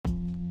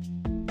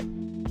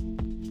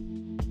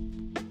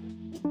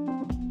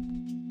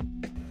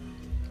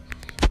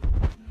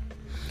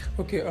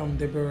Okay,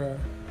 Deborah.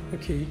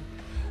 Okay,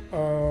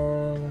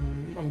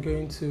 I'm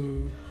going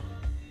to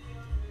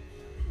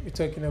be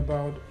talking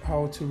about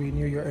how to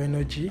renew your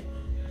energy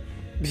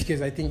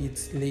because I think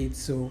it's late,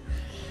 so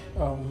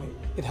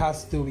it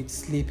has to do with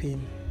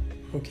sleeping.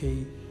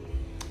 Okay,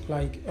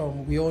 like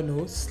we all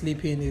know,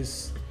 sleeping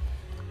is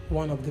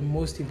one of the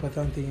most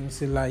important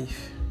things in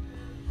life.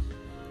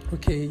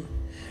 Okay,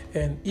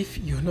 and if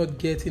you're not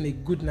getting a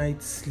good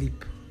night's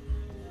sleep,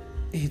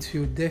 it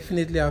will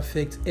definitely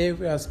affect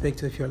every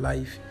aspect of your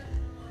life.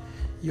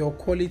 Your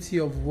quality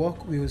of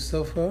work will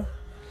suffer,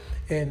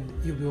 and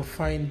you will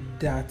find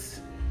that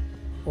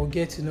or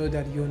get to know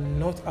that you're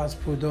not as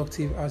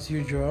productive as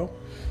usual,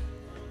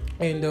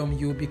 and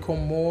you'll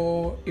become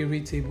more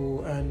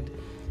irritable, and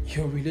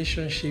your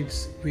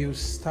relationships will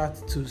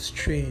start to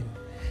strain.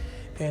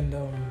 And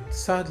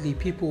sadly,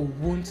 people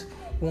won't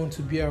want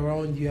to be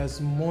around you as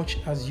much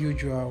as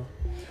usual.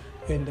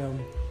 And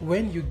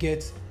when you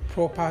get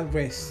proper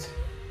rest,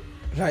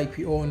 like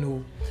we all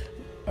know,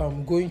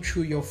 going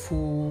through your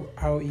full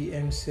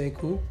REM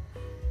cycle,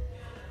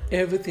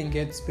 everything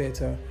gets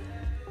better.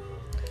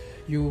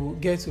 You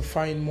get to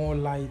find more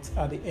light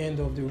at the end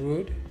of the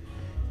road.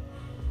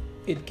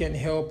 It can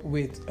help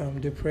with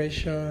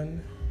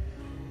depression.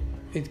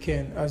 It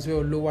can as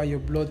well lower your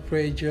blood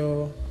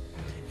pressure,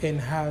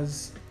 and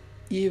has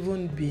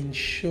even been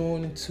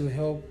shown to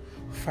help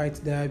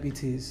fight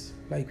diabetes,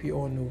 like we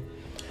all know.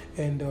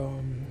 And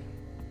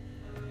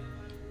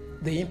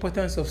the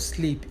importance of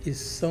sleep is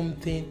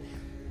something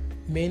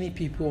many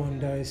people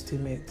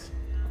underestimate,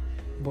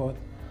 but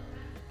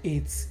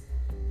it's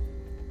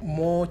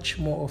much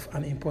more of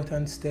an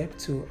important step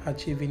to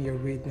achieving your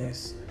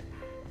greatness.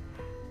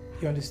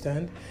 You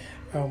understand?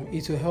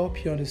 It will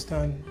help you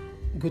understand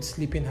good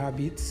sleeping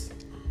habits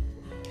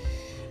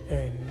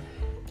and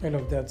all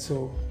of that.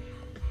 So,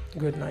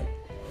 good night.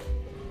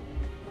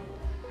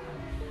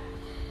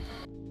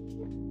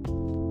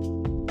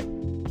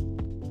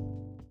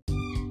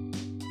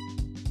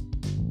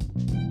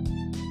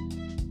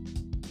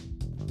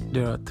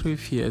 There are three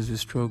fears we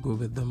struggle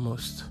with the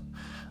most: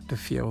 the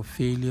fear of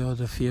failure,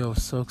 the fear of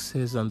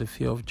success, and the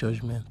fear of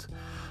judgment.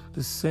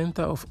 The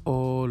center of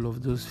all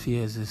of those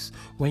fears is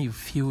when you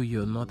feel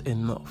you're not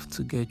enough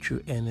to get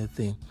through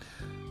anything.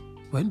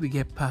 When we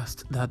get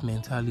past that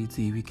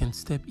mentality, we can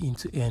step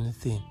into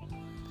anything.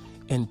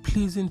 And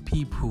pleasing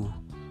people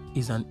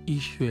is an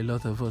issue a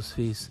lot of us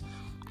face.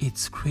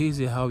 It's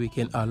crazy how we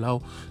can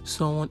allow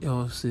someone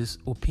else's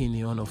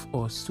opinion of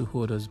us to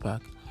hold us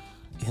back.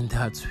 And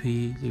that's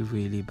really,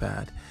 really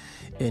bad.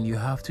 And you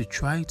have to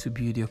try to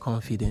build your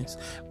confidence,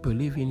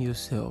 believe in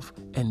yourself,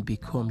 and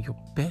become your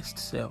best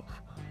self.